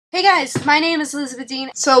Hey guys, my name is ElizabethDean.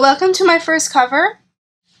 So welcome to my first cover.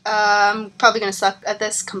 I'm probably gonna suck at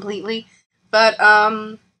this completely, but I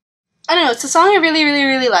don't know. It's a song I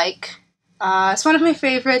really like. It's one of my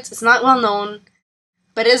favorites. It's not well known,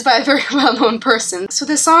 but it is by a very well known person. So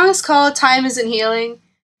this song is called "Time Isn't Healing,"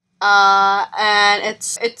 and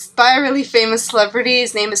it's by a really famous celebrity.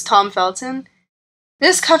 His name is Felton.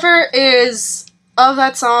 This cover is of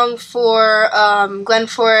that song for Glen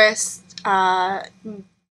Forest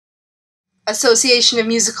Association of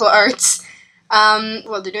Musical Arts.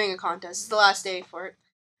 Well, they're doing a contest. It's the last day for it.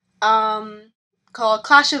 Called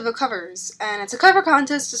Clash of the Covers, and it's a cover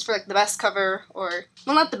contest just for like the best cover, or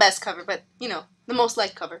well, not the best cover, but you know, the most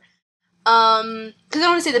liked cover. Because I don't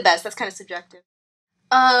want to say the best. That's kind of subjective.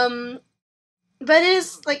 But it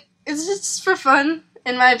is like it's just for fun,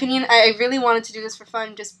 in my opinion. I really wanted to do this for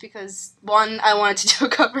fun, just because one, I wanted to do a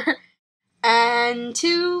cover, and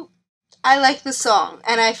two, I like the song,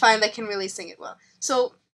 and I find I can really sing it well.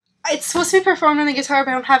 So, it's supposed to be performed on the guitar,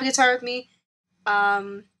 but I don't have a guitar with me.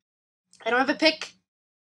 I don't have a pick.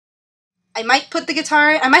 I might put the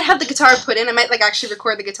guitar, I might have the guitar put in. I might like actually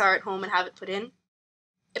record the guitar at home and have it put in.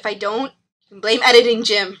 If I don't, you can blame editing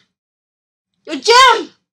Jim. Yo,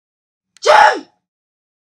 Jim! Jim!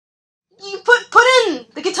 You put in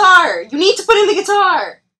the guitar! You need to put in the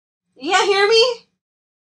guitar! You can't hear me?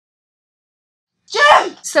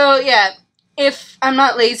 Jim! So yeah, if I'm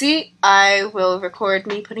not lazy, I will record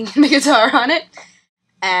me putting in the guitar on it.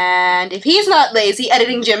 And if he's not lazy,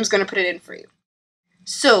 editing Jim's gonna put it in for you.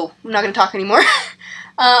 So, I'm not gonna talk anymore.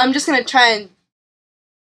 I'm just gonna try and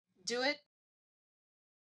do it.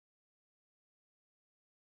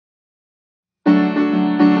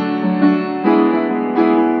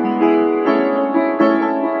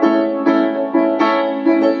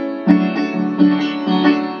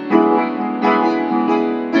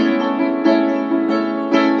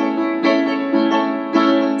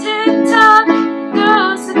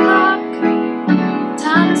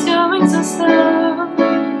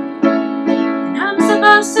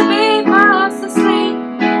 To be fast asleep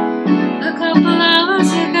a couple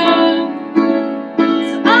hours ago,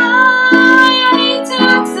 so I need to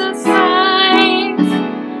exercise.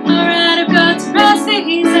 Alright, I've got to rest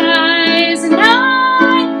these eyes, and I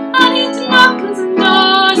need to knock on some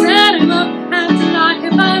doors, and I won't have to lie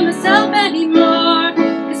here by myself anymore,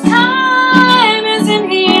 'cause time isn't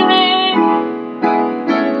healing.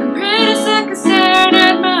 I'm pretty sick of staring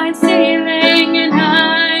at my ceiling, and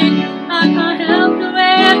I can't help the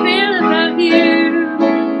way I feel about you.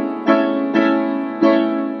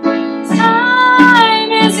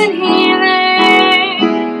 Time isn't healing.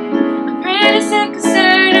 I'm pretty sick of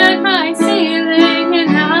staring at my ceiling,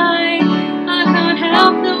 and I can't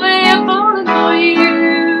help the way I'm falling for you.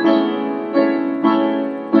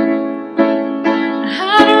 I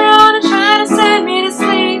had her on and try to send me to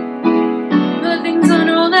sleep, but things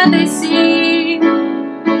aren't all that they seem.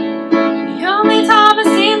 The only time I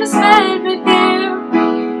seem to spend with you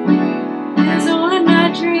is all in my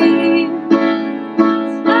dreams.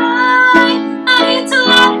 I need to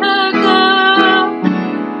let her go.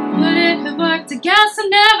 Would it have worked? I guess I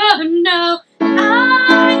never know.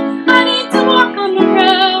 I need to walk on the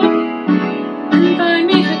road and find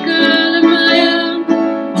me a girl of my own.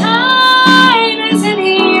 Time isn't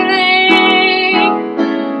healing.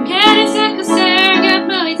 I'm getting sick of staring at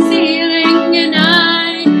my ceiling, and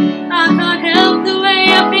I can't help the way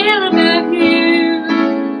I feel about you.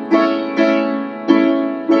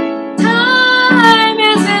 Time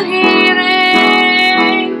isn't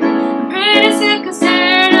healing. I'm pretty sick of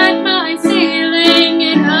staring at my ceiling,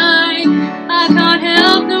 and I can't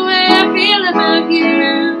help the way I feel about you.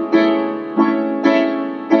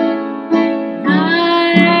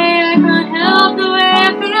 I can't help the way I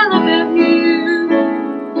feel about you.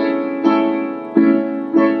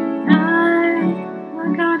 I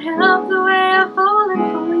can't help the way I'm falling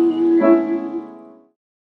for you.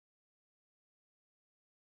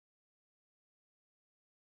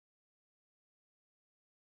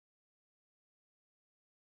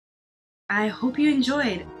 I hope you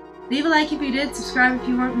enjoyed. Leave a like if you did, subscribe if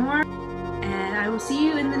you want more, and I will see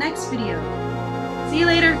you in the next video. See you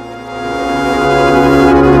later!